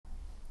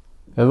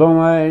Hello,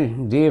 my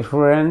dear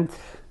friend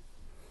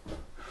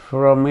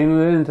from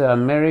England,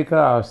 America,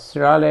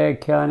 Australia,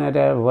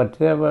 Canada,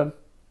 whatever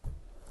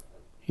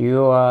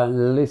you are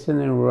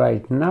listening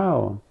right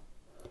now.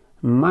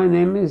 My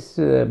name is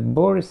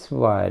Boris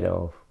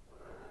Wydoff.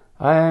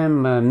 I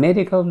am a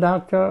medical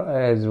doctor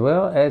as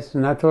well as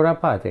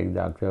naturopathic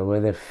doctor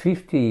with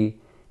 50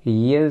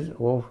 years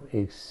of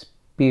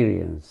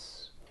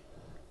experience.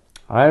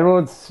 I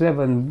wrote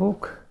 7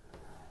 books,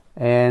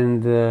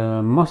 and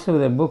most of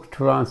the book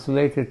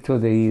translated to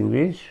the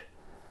English.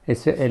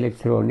 It's an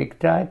electronic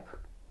type.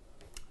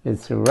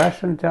 It's a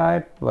Russian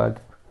type,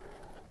 but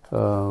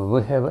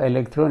we have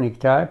electronic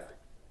type,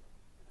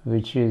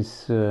 which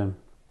is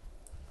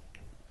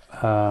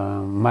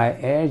my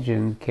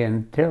agent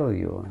can tell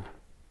you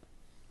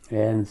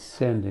and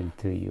send it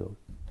to you.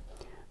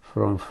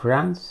 From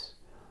France,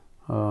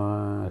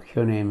 her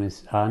name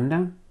is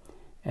Anna,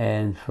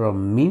 and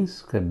from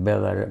Minsk,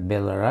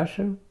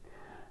 Belarus,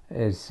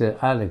 is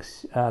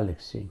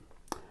Alexei.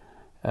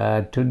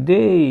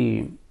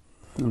 Today,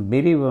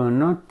 believe it or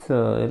not,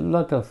 a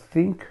lot of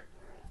things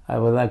I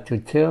would like to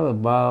tell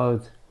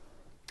about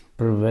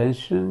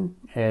prevention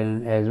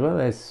and as well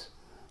as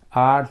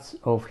arts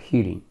of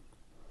healing.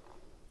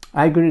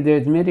 I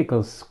graduated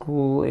medical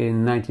school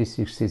in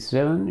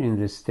 1967 in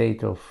the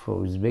state of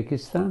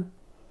Uzbekistan,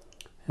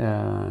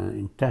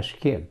 in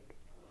Tashkent.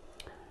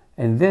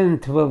 And then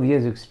 12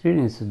 years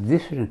experience in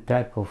different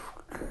type of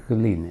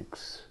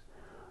clinics.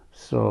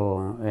 So,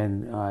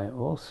 and I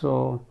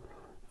also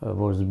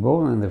was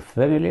born in the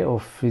family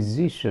of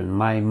physician.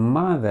 My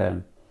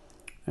mother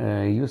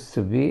used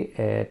to be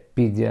a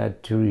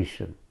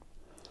pediatrician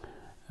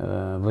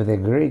with a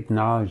great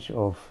knowledge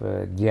of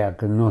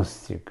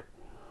diagnostic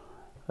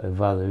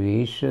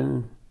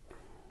evaluation,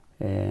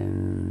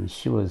 and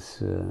she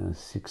was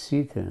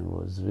succeeded and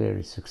was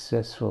very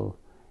successful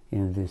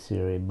in this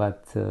area.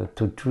 But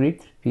to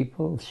treat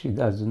people, she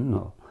doesn't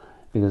know,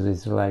 because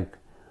it's like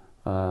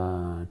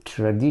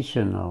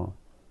traditional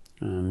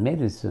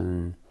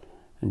medicine,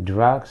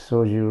 drug,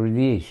 surgery,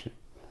 radiation.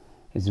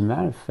 As a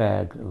matter of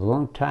fact, a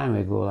long time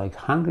ago, like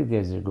 100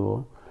 years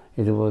ago,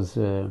 it was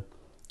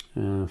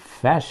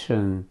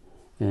fashion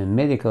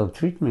medical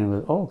treatment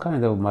with all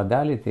kinds of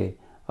modality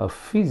of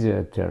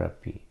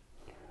physiotherapy.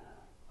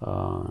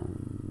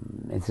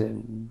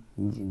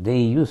 They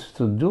used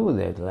to do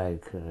that,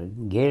 like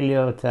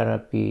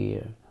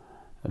heliotherapy,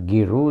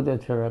 Gerudo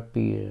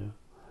therapy,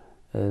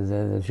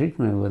 the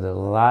treatment with the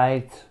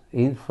light,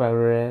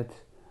 infrared,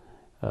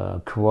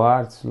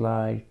 quartz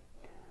light.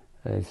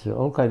 It's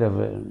all kind of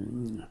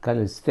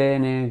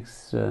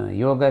calisthenics,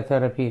 yoga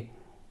therapy,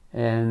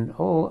 and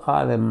all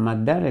other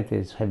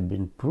modalities have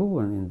been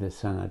proven in the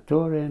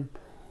sanatorium.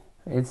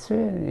 It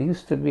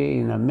used to be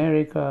in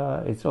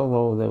America. It's all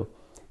over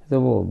the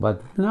world,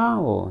 but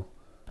now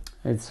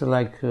it's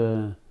like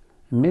a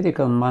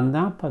medical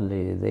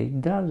monopoly. They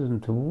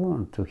doesn't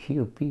want to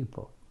heal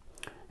people,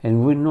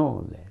 and we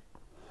know that.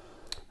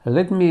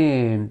 Let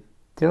me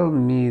tell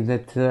me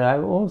that I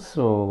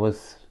also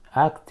was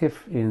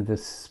active in the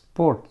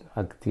sport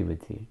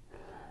activity.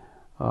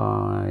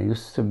 I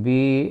used to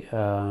be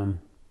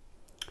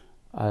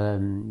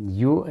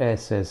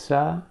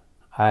USSR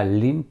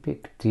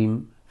Olympic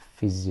team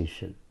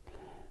physician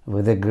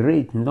with a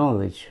great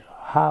knowledge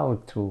how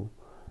to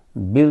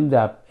build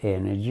up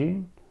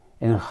energy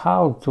and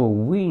how to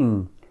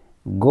win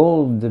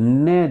gold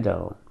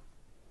medal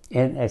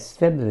and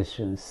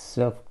establishing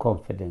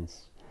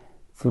self-confidence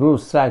through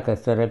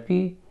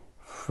psychotherapy,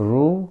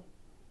 through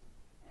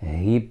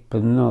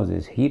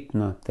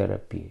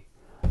hypnotherapy.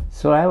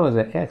 So I was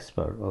an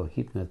expert of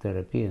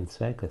hypnotherapy and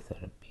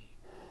psychotherapy,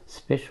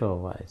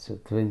 specialized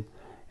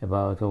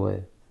about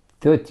over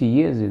 30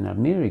 years in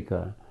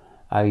America.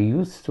 I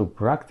used to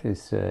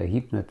practice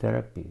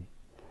hypnotherapy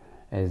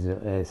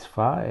as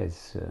far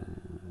as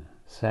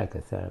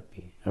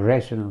psychotherapy,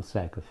 rational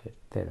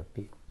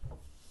psychotherapy.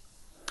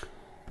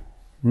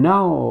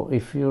 Now,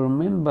 if you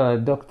remember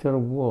Dr.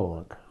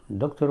 Wallach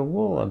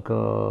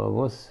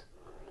was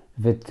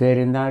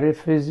veterinary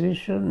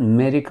physician,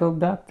 medical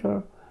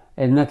doctor,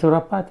 and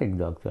naturopathic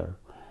doctor.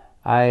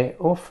 I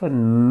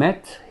often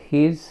met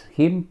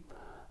him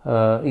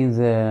in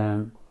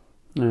the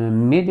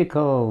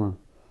medical,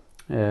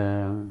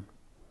 in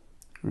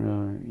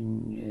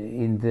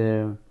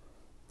the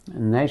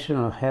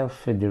National Health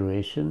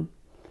Federation,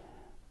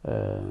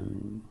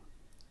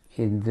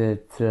 in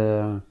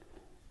that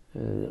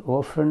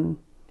often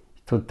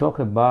to talk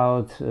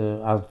about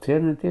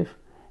alternative,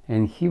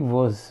 and he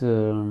was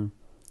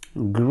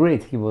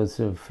great. He was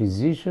a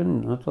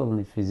physician, not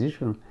only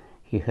physician,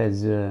 he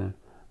has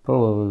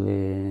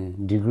probably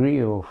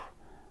degree of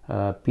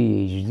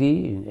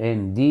PhD,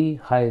 MD,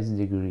 highest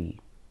degree.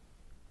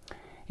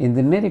 In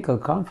the medical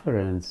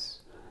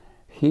conference,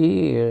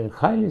 he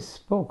highly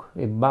spoke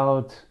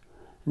about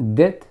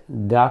that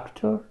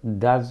doctor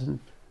doesn't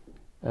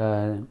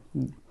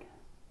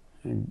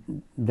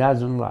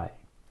lie.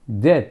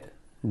 That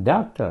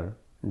doctor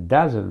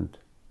doesn't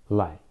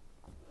lie.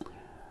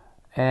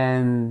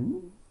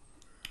 And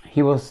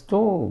he was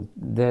told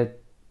that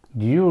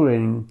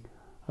during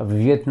the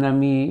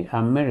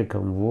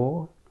Vietnamese-American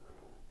War,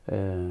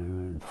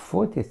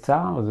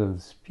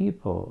 40,000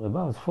 people,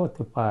 about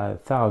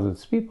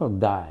 45,000 people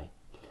died,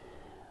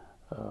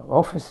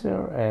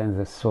 officers and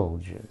the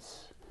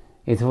soldiers.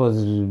 It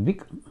was a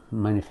big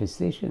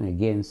manifestation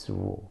against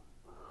war.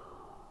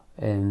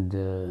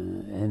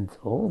 And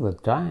all the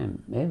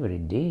time, every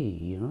day,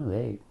 you know,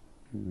 they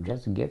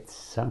just get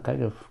some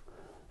kind of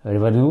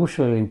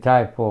revolutionary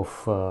type of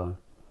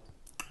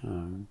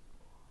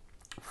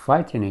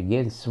fighting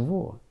against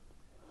war.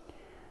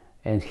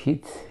 And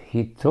he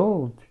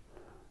told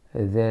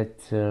that,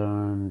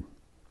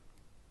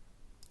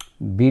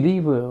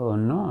 believe it or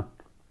not,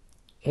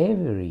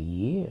 every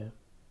year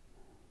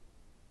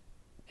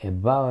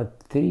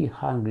about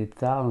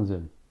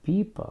 300,000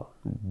 people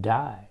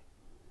die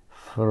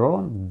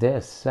from the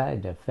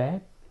side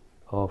effect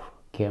of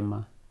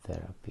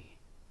chemotherapy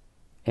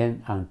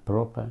and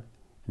improper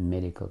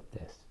medical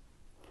tests.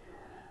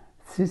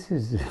 This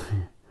is,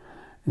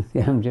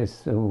 I'm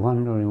just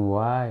wondering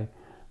why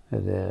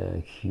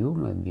the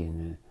human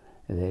being,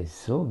 they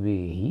so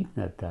be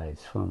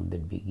hypnotized from the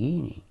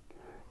beginning.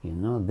 You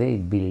know, they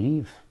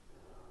believe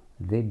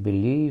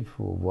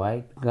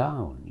white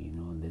gown, you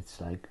know,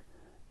 that's like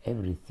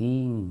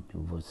everything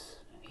was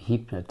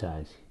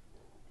hypnotized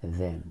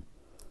them.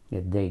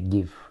 That they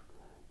give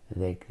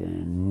like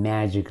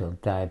magical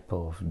type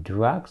of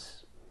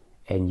drugs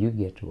and you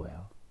get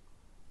well.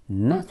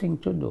 Nothing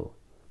to do,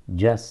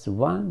 just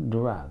one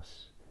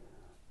drugs,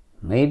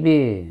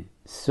 maybe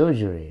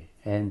surgery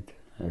and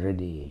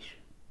radiation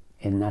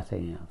and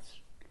nothing else.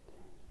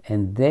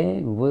 And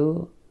they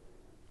will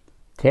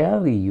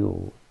tell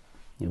you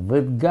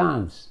with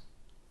guns,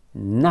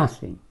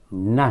 nothing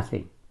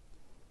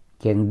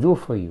can do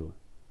for you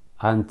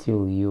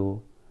until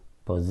you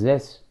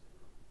possess.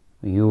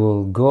 You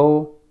will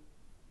go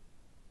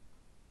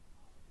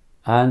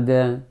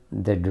under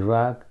the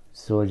drug,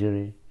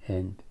 surgery,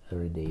 and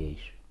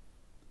radiation.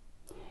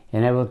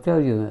 And I will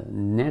tell you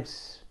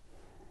next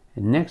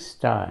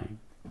time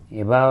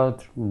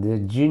about the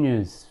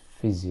genius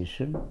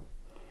physician,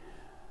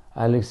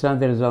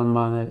 Alexander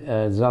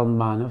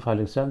Zalmanov,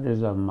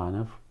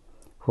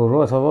 who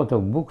wrote a lot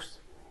of books,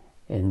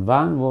 and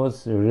one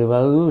was a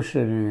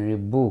revolutionary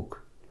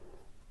book,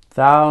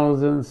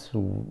 Thousands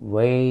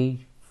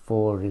Ways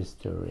for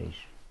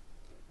Restoration.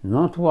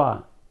 Not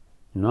one,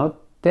 not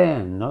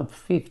 10, not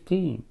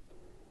 15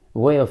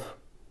 way of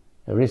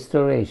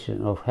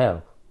restoration of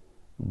health,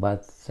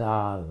 but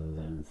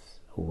thousands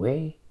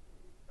way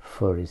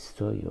for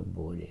restore your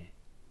body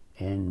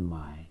and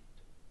mind.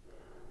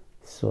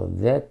 So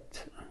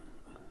that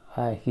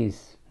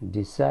his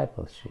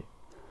discipleship,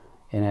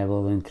 and I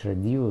will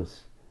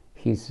introduce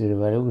his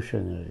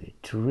revolutionary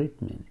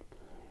treatment.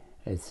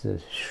 It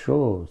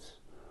shows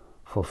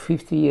for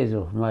 50 years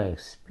of my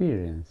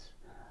experience,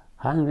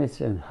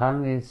 hundreds and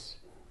hundreds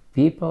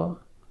people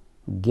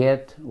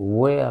get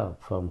well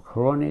from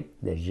chronic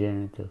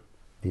degenerative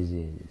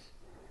diseases.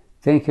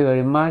 Thank you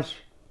very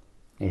much.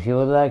 If you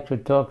would like to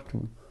talk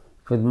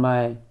with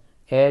my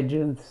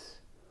agents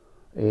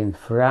in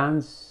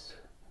France,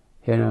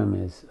 her name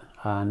is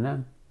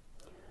Anna,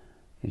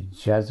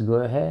 just go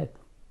ahead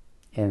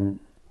and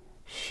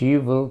she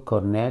will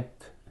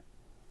connect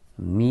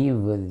me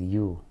with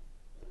you.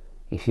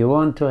 If you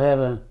want to have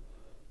a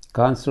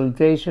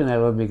consultation, I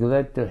will be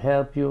glad to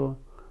help you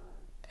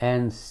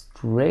and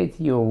straight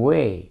your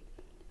way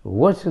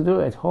what to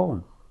do at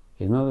home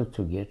in order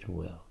to get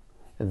well.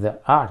 The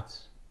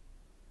arts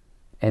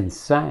and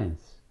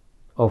science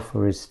of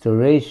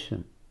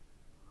restoration,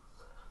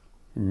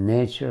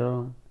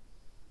 natural,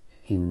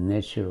 in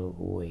natural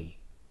way,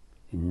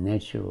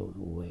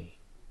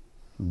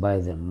 by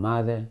the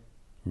Mother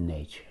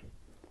Nature.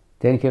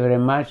 Thank you very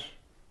much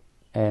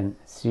and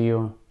see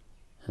you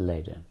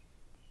later.